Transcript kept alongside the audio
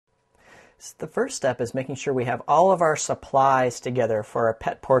So the first step is making sure we have all of our supplies together for our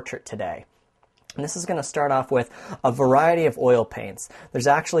pet portrait today. And this is going to start off with a variety of oil paints. There's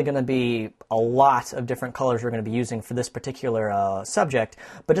actually going to be a lot of different colors we're going to be using for this particular subject,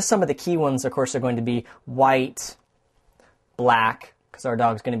 but just some of the key ones, of course, are going to be white, black, because our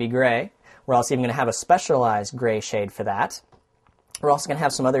dog's going to be gray. We're also even going to have a specialized gray shade for that. We're also going to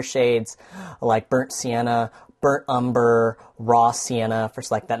have some other shades like burnt sienna, burnt umber, raw sienna for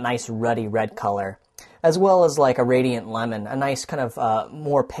like that nice ruddy red color, as well as like a radiant lemon, a nice kind of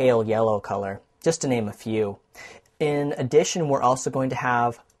more pale yellow color, just to name a few. In addition, we're also going to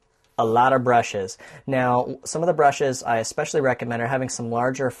have a lot of brushes. Now, some of the brushes I especially recommend are having some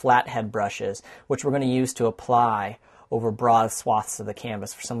larger flathead brushes, which we're going to use to apply over broad swaths of the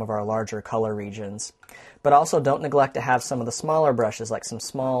canvas for some of our larger color regions. But also don't neglect to have some of the smaller brushes, like some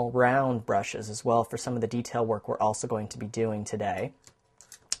small round brushes as well for some of the detail work we're also going to be doing today.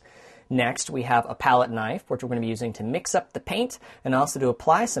 Next, we have a palette knife, which we're going to be using to mix up the paint and also to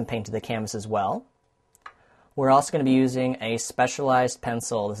apply some paint to the canvas as well. We're also going to be using a specialized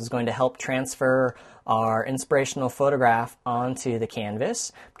pencil. This is going to help transfer our inspirational photograph onto the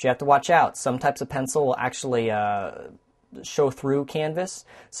canvas. But you have to watch out. Some types of pencil will actually show through canvas,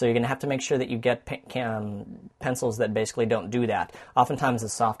 so you're going to have to make sure that you get pencils that basically don't do that. Oftentimes the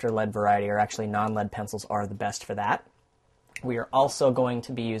softer lead variety, or actually non-lead pencils, are the best for that. We are also going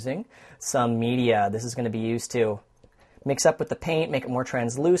to be using some media. This is going to be used to mix up with the paint, make it more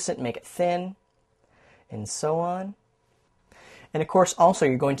translucent, make it thin, and so on. And of course, also,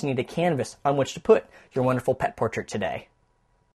 you're going to need a canvas on which to put your wonderful pet portrait today.